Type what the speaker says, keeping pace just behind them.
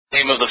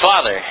In the name of the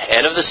Father,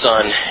 and of the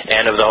Son,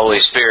 and of the Holy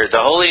Spirit,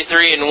 the Holy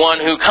Three in One,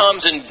 who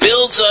comes and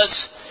builds us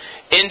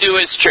into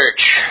His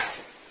church.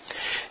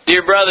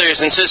 Dear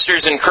brothers and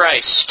sisters in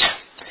Christ,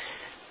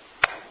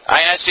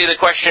 I asked you the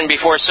question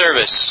before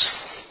service,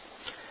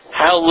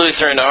 how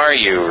Lutheran are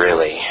you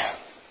really?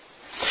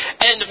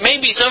 And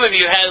maybe some of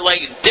you had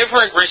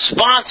different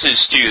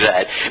responses to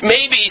that.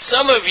 Maybe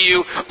some of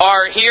you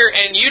are here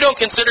and you don't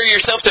consider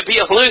yourself to be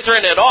a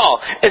Lutheran at all.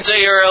 And so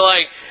you're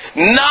like,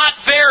 not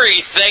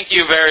very, thank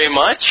you very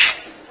much.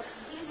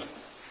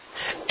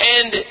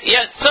 And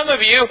yet some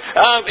of you,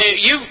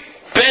 you've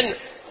been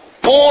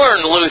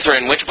born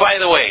Lutheran, which, by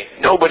the way,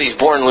 nobody's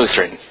born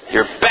Lutheran.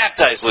 You're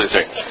baptized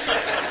Lutheran.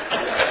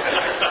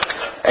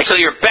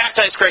 Actually, you're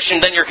baptized Christian,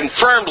 then you're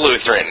confirmed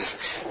Lutheran.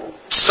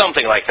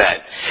 Something like that.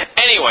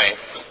 Anyway,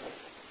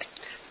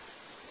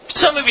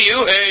 some of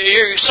you,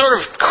 you're sort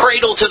of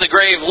cradle to the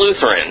grave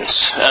Lutherans.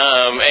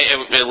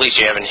 At least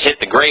you haven't hit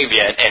the grave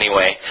yet,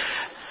 anyway.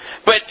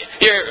 But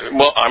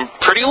I'm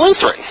pretty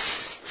Lutheran.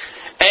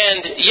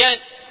 And yet,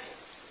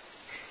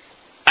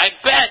 I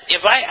bet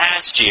if I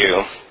asked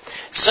you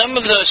some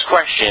of those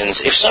questions,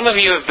 if some of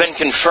you have been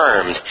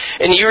confirmed,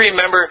 and you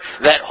remember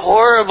that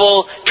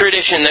horrible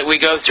tradition that we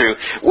go through,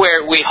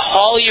 where we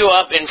haul you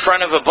up in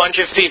front of a bunch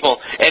of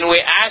people, and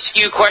we ask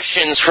you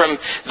questions from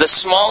the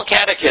small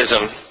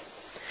catechism,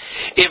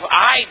 if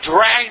I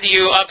dragged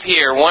you up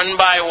here one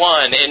by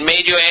one and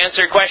made you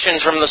answer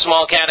questions from the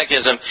small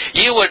catechism,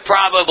 you would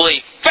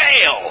probably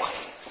fail.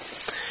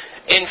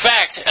 In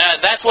fact,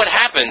 that's what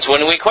happens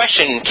when we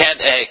question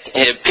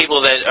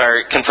people that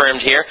are confirmed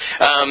here,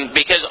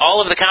 because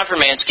all of the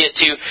confirmants get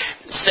to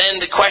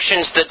send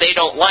questions that they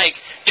don't like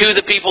to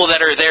the people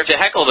that are there to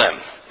heckle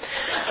them.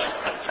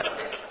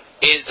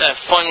 It's a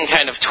fun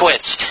kind of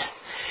twist.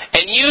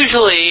 And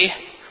usually,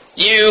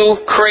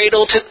 you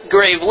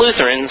cradle-to-grave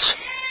Lutherans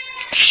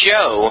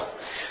show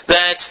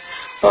that,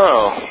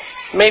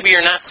 maybe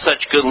you're not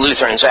such good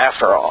Lutherans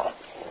after all.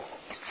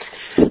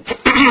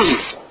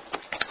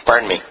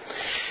 Pardon me.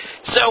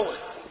 So,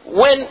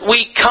 when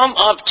we come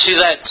up to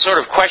that sort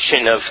of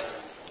question of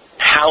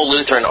how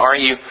Lutheran are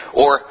you,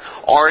 or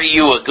are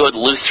you a good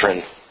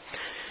Lutheran,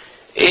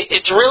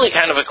 it's really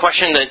kind of a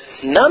question that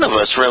none of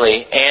us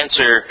really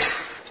answer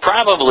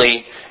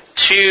probably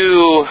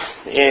too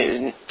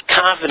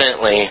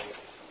confidently.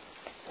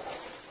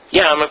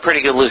 Yeah, I'm a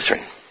pretty good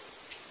Lutheran.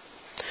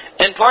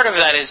 And part of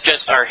that is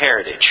just our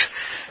heritage.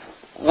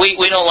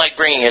 We don't like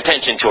bringing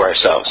attention to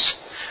ourselves.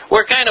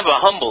 We're kind of a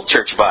humble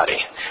church body.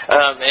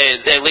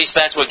 At least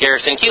that's what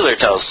Garrison Keillor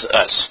tells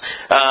us.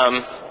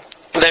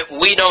 That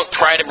we don't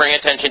try to bring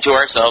attention to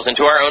ourselves and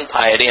to our own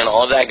piety and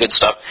all of that good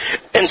stuff.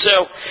 And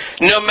so,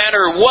 no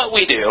matter what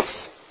we do,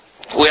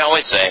 we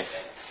always say,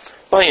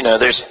 well,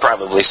 there's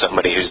probably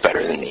somebody who's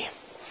better than me.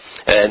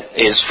 And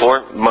is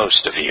for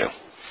most of you.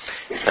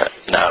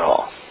 Not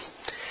all.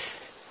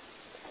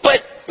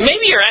 But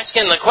maybe you're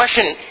asking the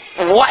question,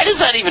 why does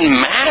that even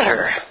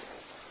matter?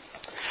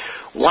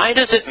 Why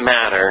does it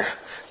matter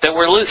that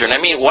we're Lutheran?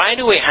 I mean, why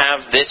do we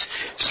have this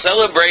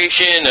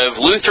celebration of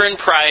Lutheran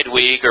Pride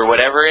Week, or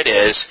whatever it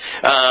is,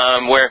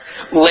 where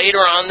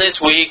later on this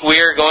week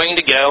we are going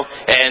to go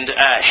and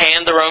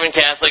hand the Roman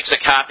Catholics a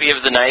copy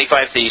of the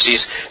 95 Theses,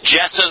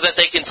 just so that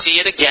they can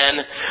see it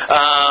again.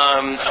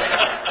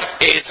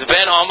 It's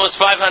been almost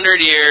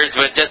 500 years,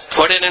 but just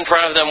put it in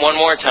front of them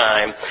one more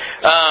time.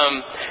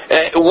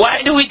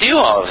 Why do we do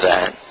all of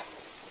that?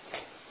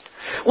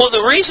 Well,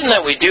 the reason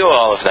that we do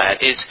all of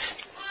that is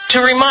to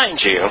remind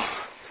you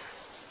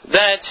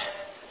that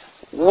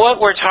what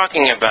we're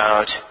talking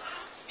about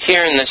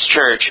here in this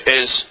church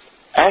is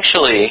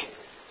actually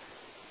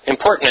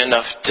important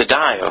enough to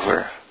die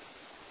over.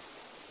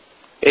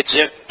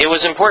 It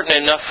was important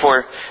enough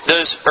for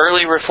those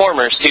early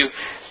reformers to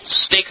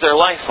stake their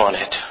life on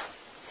it.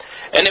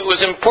 And it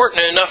was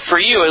important enough for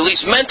you, at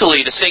least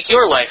mentally, to stake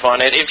your life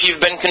on it if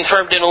you've been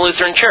confirmed in a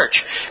Lutheran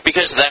church,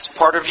 because that's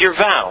part of your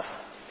vow.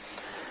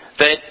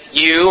 That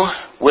you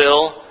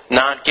will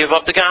not give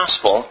up the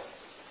gospel.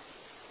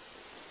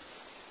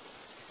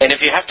 And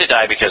if you have to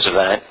die because of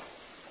that,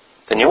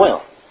 then you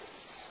will.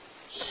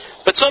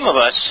 But some of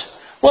us,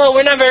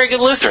 we're not very good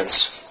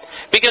Lutherans.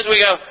 Because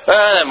we go,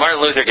 that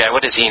Martin Luther guy,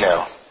 what does he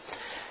know?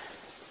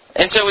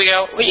 And so we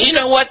go, you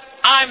know what?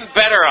 I'm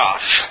better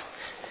off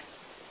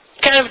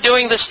kind of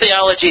doing this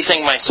theology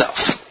thing myself.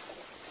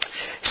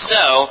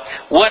 So,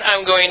 what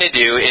I'm going to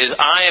do is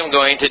I am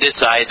going to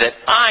decide that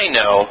I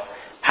know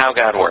how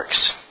God works.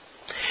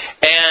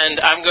 And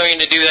I'm going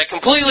to do that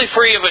completely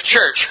free of a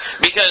church,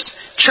 because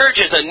church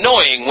is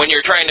annoying when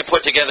you're trying to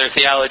put together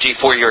theology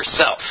for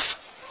yourself.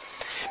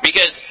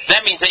 Because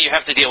that means that you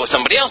have to deal with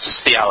somebody else's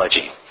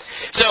theology.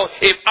 So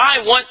if I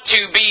want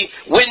to be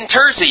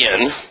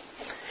Wintersian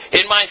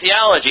in my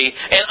theology,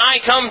 and I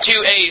come to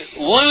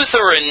a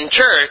Lutheran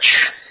church,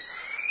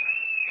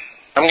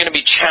 I'm going to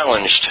be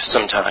challenged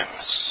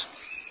sometimes.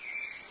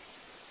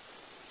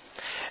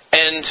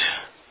 And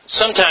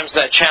sometimes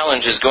that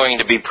challenge is going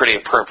to be pretty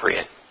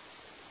appropriate.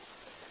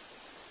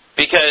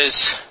 Because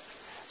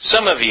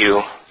some of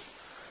you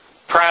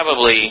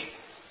probably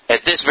at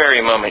this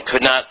very moment,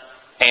 could not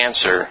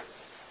answer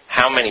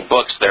how many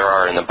books there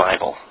are in the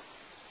Bible.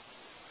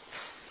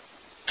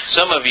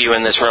 Some of you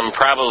in this room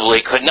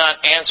probably could not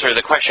answer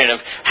the question of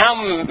how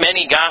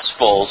many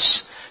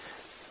Gospels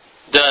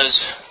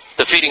does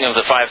the feeding of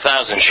the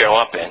 5,000 show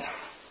up in.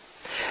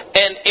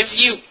 And if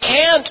you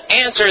can't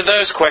answer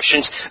those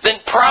questions, then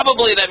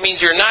probably that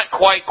means you're not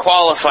quite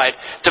qualified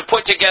to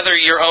put together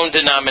your own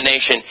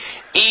denomination,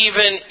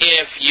 even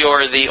if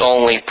you're the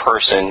only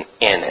person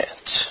in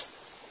it.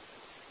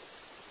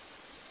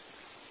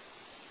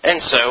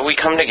 And so we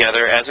come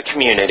together as a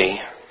community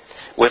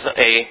with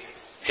a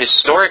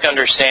historic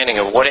understanding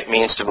of what it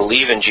means to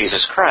believe in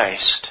Jesus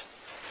Christ,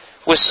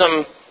 with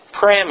some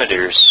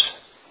parameters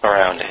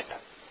around it.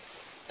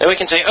 And we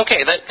can say,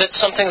 okay, that's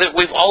something that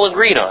we've all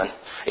agreed on.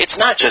 It's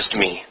not just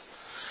me.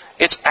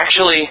 It's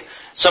actually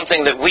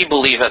something that we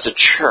believe as a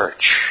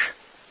church,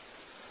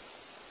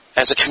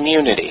 as a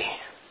community,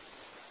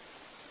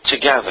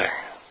 together.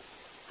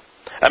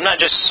 I'm not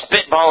just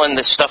spitballing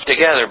this stuff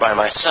together by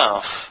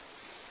myself,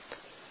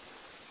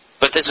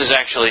 but this is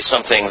actually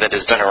something that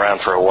has been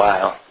around for a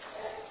while,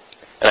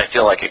 and I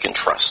feel like you can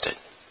trust it.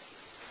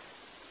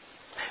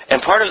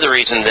 And part of the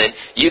reason that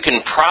you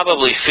can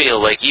probably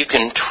feel like you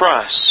can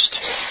trust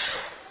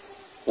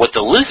what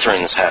the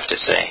Lutherans have to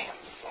say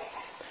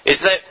is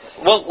that,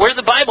 well, we're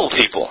the Bible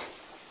people.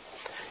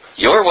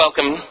 You're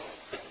welcome.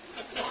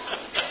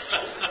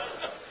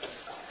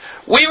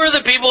 We were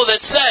the people that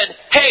said,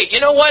 hey,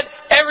 you know what?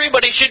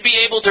 Everybody should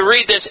be able to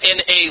read this in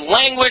a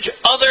language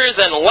other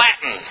than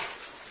Latin.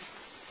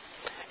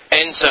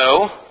 And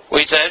so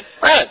we said,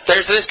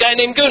 there's this guy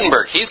named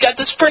Gutenberg. He's got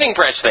this printing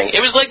press thing. It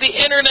was like the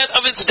internet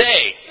of its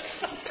day.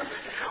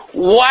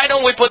 Why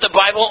don't we put the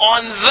Bible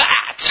on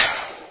that?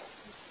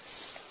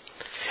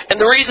 And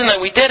the reason that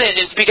we did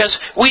it is because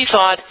we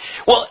thought,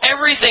 well,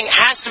 everything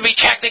has to be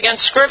checked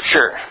against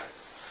Scripture.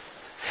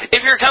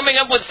 If you're coming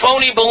up with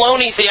phony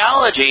baloney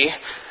theology,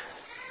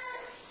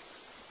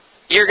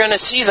 you're going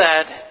to see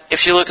that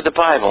if you look at the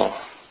Bible.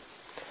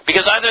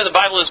 Because either the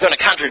Bible is going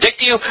to contradict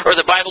you, or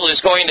the Bible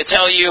is going to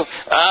tell you,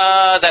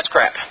 that's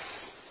crap.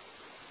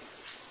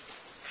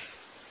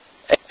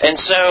 And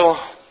so,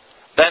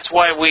 that's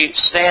why we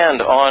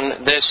stand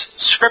on this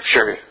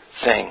Scripture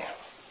thing.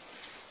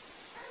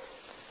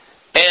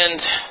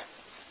 And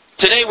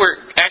today we're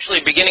actually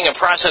beginning a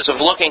process of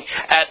looking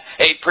at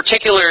a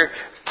particular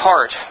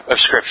part of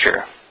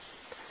Scripture,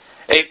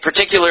 a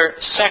particular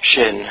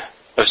section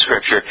of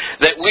Scripture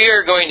that we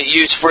are going to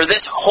use for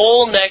this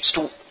whole next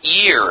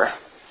year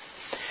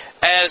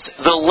as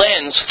the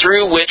lens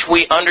through which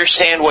we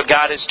understand what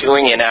God is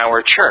doing in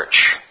our church.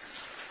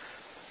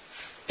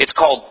 It's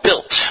called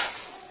Built.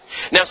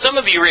 Now, some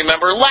of you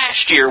remember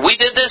last year we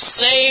did this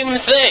same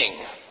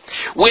thing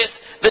with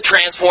the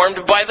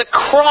Transformed by the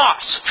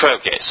Cross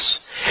focus.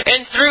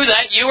 And through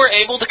that, you were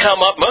able to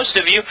come up, most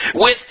of you,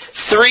 with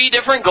 3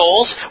 different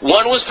goals.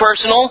 One was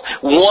personal.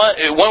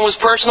 One was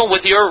personal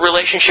with your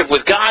relationship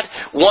with God.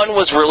 One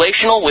was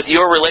relational with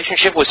your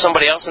relationship with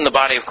somebody else in the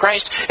body of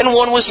Christ. And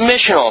one was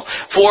missional,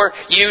 for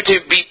you to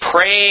be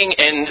praying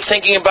and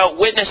thinking about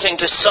witnessing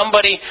to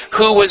somebody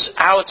who was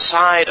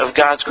outside of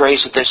God's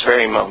grace at this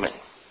very moment.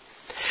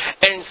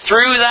 And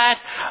through that,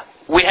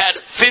 we had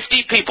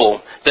 50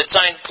 people that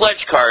signed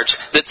pledge cards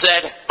that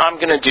said, I'm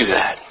going to do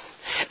that.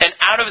 And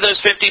out of those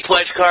 50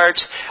 pledge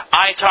cards,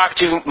 I talked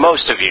to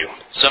most of you.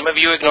 Some of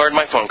you ignored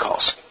my phone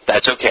calls.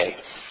 That's okay.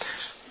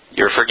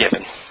 You're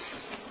forgiven.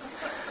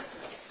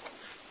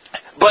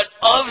 But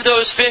of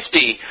those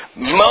 50,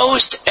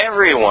 most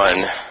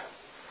everyone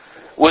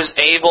was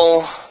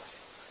able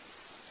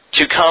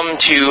to come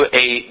to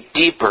a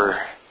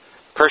deeper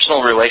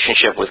personal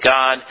relationship with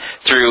God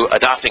through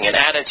adopting an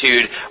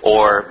attitude,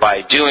 or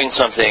by doing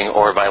something,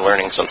 or by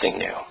learning something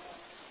new.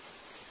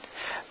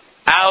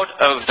 Out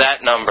of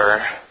that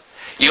number,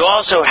 you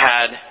also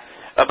had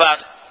about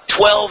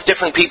 12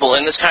 different people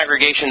in this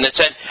congregation that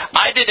said,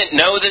 I didn't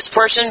know this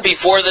person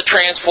before the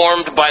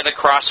Transformed by the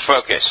Cross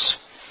focus.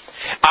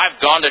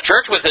 I've gone to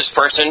church with this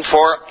person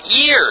for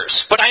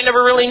years, but I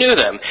never really knew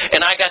them,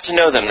 and I got to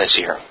know them this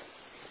year.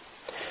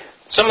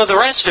 Some of the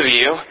rest of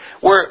you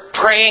were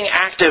praying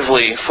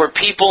actively for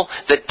people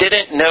that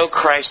didn't know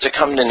Christ to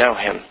come to know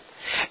Him.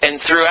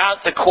 And throughout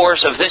the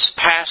course of this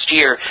past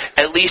year,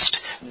 at least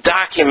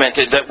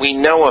documented that we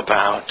know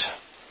about,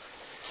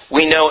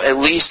 we know at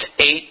least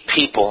 8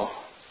 people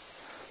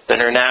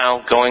that are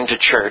now going to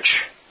church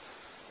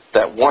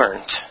that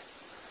weren't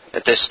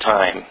at this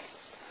time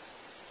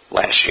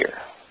last year.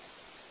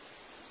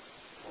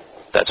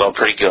 That's all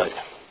pretty good.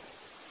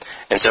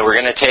 And so we're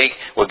going to take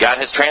what God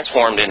has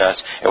transformed in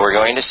us, and we're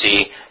going to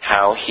see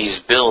how He's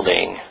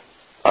building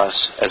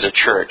us as a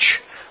church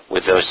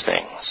with those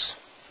things.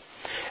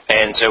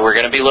 And so we're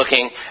going to be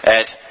looking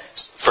at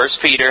 1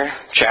 Peter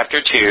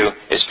chapter 2,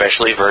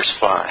 especially verse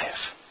 5.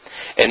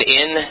 And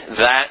in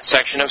that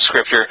section of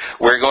Scripture,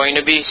 we're going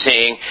to be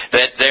seeing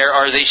that there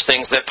are these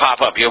things that pop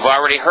up. You've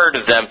already heard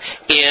of them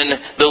in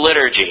the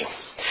liturgy.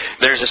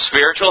 There's a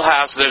spiritual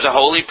house, there's a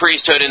holy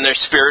priesthood, and there's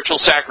spiritual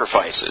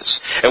sacrifices.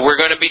 And we're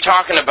going to be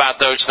talking about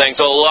those things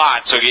a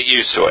lot, so get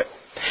used to it.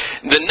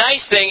 The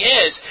nice thing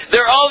is,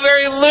 they're all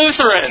very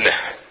Lutheran.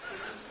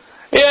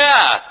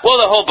 Yeah, well,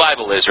 the whole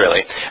Bible is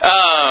really.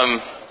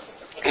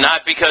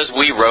 Not because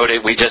we wrote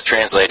it, we just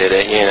translated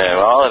it,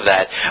 all of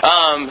that.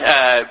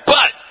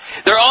 But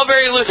they're all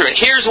very Lutheran.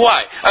 Here's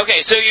why.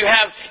 Okay, so you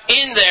have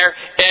in there,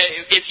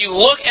 if you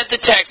look at the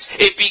text,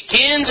 it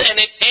begins and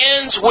it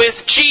ends with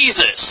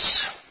Jesus.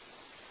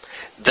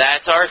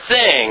 That's our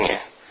thing.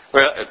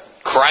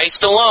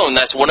 Christ alone,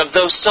 that's one of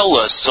those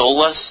solus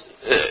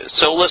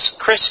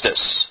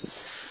Christus.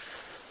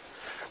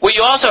 What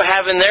you also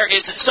have in there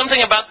is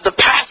something about the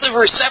passive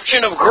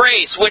reception of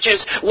grace, which is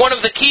one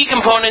of the key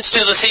components to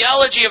the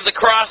theology of the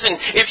cross.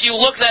 And if you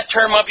look that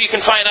term up, you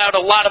can find out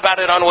a lot about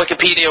it on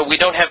Wikipedia. We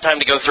don't have time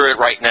to go through it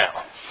right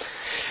now.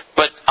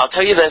 But I'll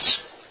tell you this,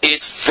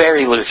 it's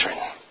very Lutheran.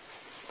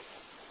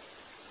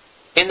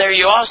 In there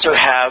you also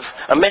have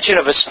a mention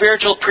of a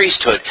spiritual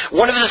priesthood.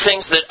 One of the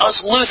things that us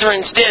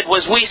Lutherans did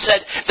was we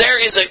said there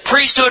is a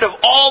priesthood of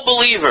all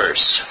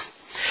believers.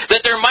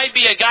 That there might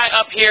be a guy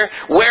up here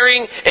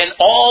wearing an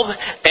alb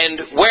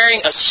and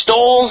wearing a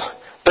stole,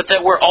 but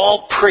that we're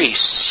all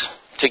priests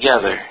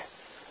together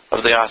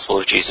of the gospel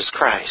of Jesus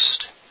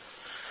Christ.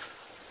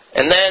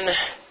 And then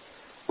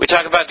we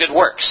talk about good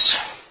works.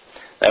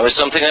 That was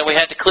something that we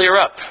had to clear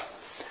up.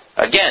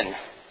 Again,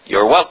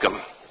 you're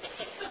welcome.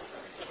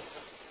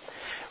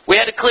 We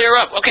had to clear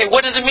up. Okay,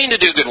 what does it mean to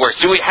do good works?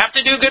 Do we have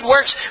to do good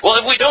works? Well,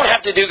 if we don't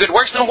have to do good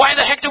works, then why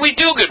the heck do we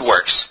do good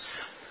works?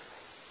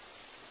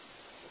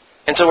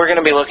 And so we're going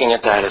to be looking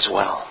at that as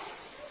well.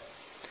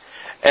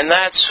 And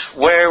that's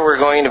where we're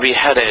going to be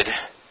headed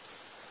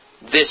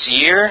this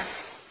year,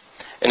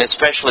 and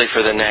especially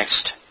for the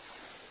next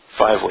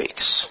 5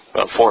 weeks.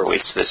 Well, 4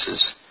 weeks this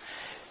is.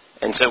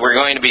 And so we're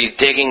going to be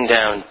digging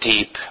down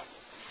deep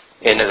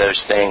into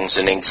those things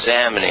and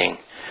examining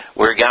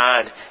where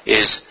God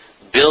is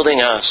building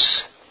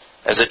us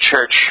as a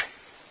church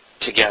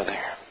together.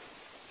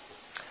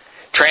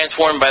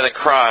 Transformed by the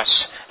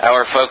cross,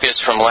 our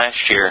focus from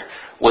last year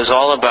was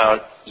all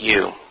about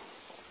you.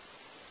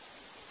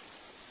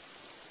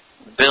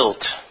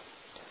 Built,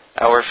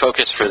 our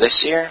focus for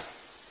this year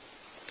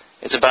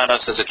is about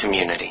us as a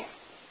community.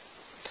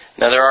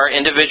 Now there are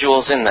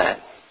individuals in that.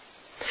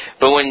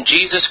 But when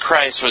Jesus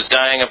Christ was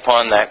dying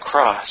upon that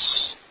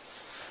cross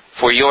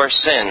for your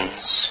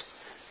sins,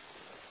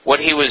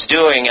 what He was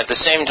doing at the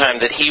same time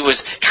that He was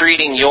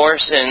treating your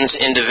sins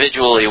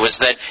individually was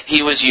that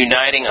He was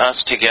uniting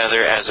us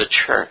together as a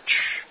church.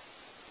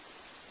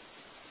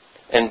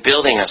 And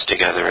building us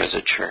together as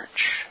a church.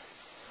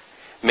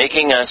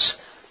 Making us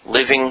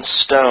living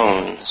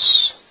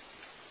stones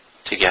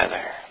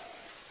together.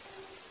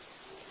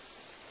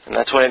 And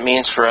that's what it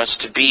means for us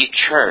to be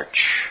church.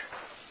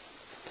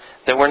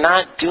 That we're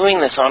not doing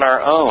this on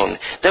our own.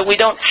 That we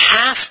don't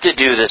have to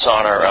do this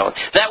on our own.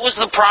 That was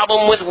the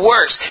problem with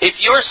works. If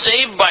you're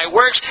saved by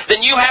works,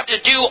 then you have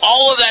to do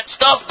all of that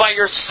stuff by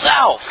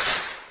yourself.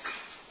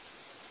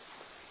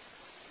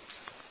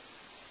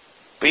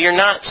 But you're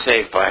not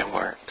saved by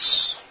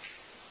works.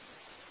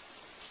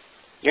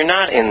 You're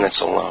not in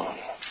this alone.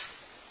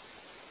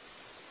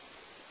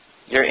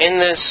 You're in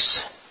this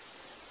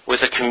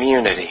with a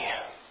community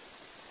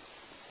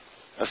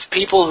of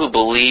people who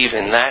believe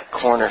in that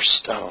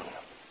cornerstone.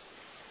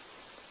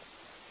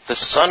 The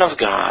Son of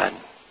God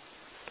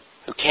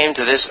who came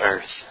to this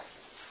earth,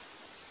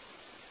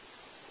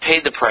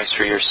 paid the price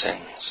for your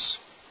sins,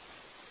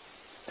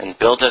 and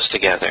built us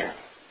together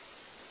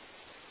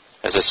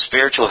as a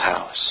spiritual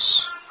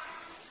house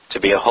to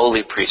be a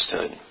holy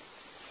priesthood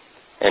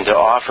and to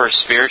offer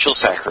spiritual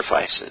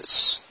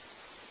sacrifices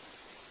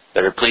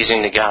that are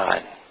pleasing to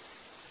God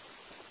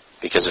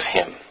because of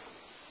Him.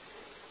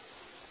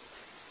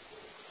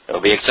 It'll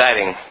be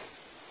exciting,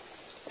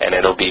 and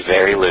it'll be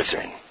very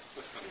Lutheran.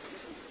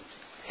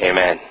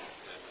 Amen.